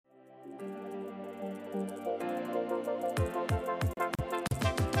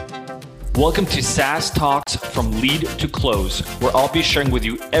Welcome to SaaS Talks from Lead to Close, where I'll be sharing with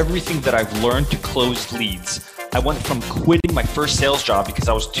you everything that I've learned to close leads. I went from quitting my first sales job because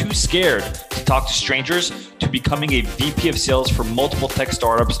I was too scared to talk to strangers to becoming a VP of sales for multiple tech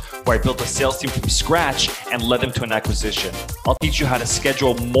startups where I built a sales team from scratch and led them to an acquisition. I'll teach you how to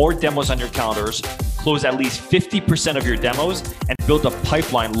schedule more demos on your calendars, close at least 50% of your demos, and build a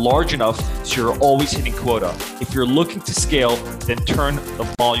pipeline large enough so you're always hitting quota. If you're looking to scale, then turn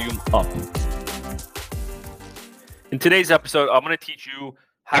the volume up. In today's episode, I'm going to teach you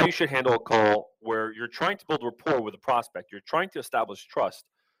how you should handle a call where you're trying to build rapport with a prospect. You're trying to establish trust,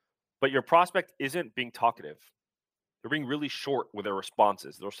 but your prospect isn't being talkative. They're being really short with their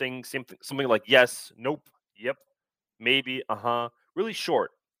responses. They're saying something like yes, nope, yep, maybe, really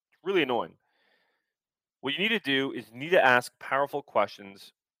short, really annoying. What you need to do is you need to ask powerful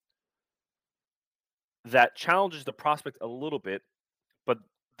questions that challenges the prospect a little bit, but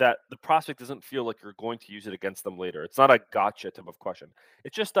that the prospect doesn't feel like you're going to use it against them later. It's not a gotcha type of question.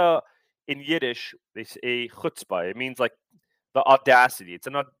 It's just in Yiddish, they say chutzpah. It means like the audacity. It's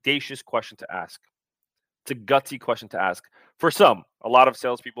an audacious question to ask. It's a gutsy question to ask. For some, a lot of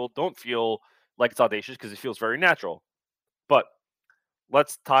salespeople don't feel like it's audacious because it feels very natural. But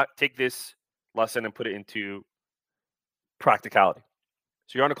let's take this lesson and put it into practicality.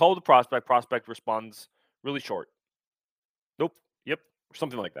 So you're on a call with the prospect. Prospect responds really short. Nope. Yep. Or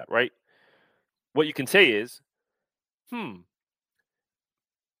something like that, right? What you can say is,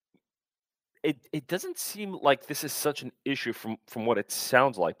 it doesn't seem like this is such an issue from what it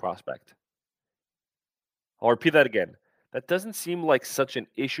sounds like, prospect. I'll repeat that again. That doesn't seem like such an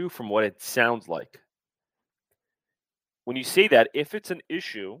issue from what it sounds like. When you say that, if it's an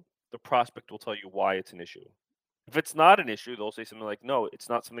issue, the prospect will tell you why it's an issue. If it's not an issue, they'll say something like, no, it's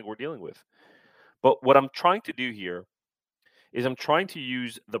not something we're dealing with. But what I'm trying to do here is I'm trying to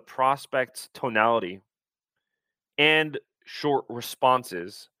use the prospect's tonality and short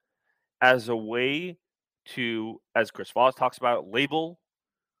responses as a way to, as Chris Voss talks about, label,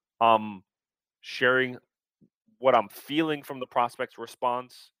 sharing what I'm feeling from the prospect's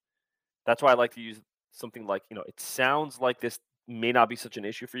response. That's why I like to use something like, it sounds like this may not be such an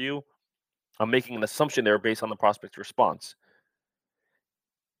issue for you. I'm making an assumption there based on the prospect's response.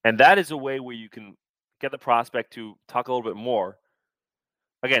 And that is a way where you can get the prospect to talk a little bit more.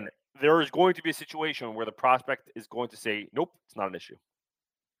 Again, there is going to be a situation where the prospect is going to say, nope, it's not an issue.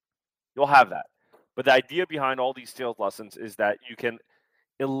 You'll have that. But the idea behind all these sales lessons is that you can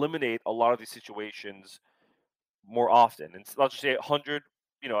eliminate a lot of these situations more often. And let's just say 100,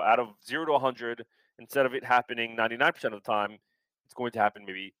 out of 0 to 100, instead of it happening 99% of the time, it's going to happen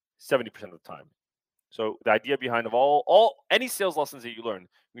maybe 70% of the time. So the idea behind of any sales lessons that you learn,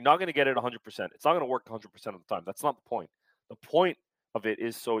 you're not going to get it 100%. It's not going to work 100% of the time. That's not the point. The point of it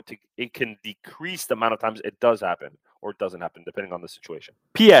is so it can decrease the amount of times it does happen or it doesn't happen, depending on the situation.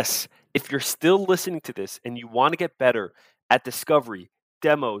 P.S. If you're still listening to this and you want to get better at discovery,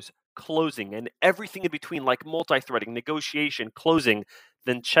 demos, closing, and everything in between, like multi-threading, negotiation, closing,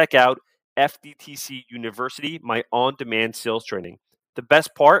 then check out FDTC University, my on-demand sales training. The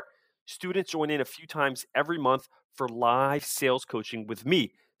best part, students join in a few times every month for live sales coaching with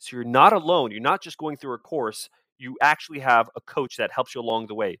me. So you're not alone. You're not just going through a course. You actually have a coach that helps you along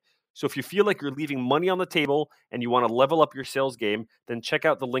the way. So if you feel like you're leaving money on the table and you want to level up your sales game, then check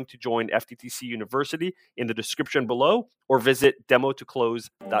out the link to join FDTC University in the description below or visit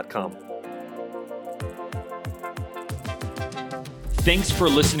demotoclose.com. Thanks for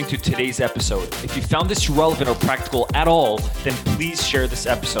listening to today's episode. If you found this relevant or practical at all, then please share this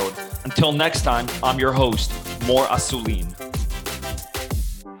episode. Until next time, I'm your host, Mor Asulin.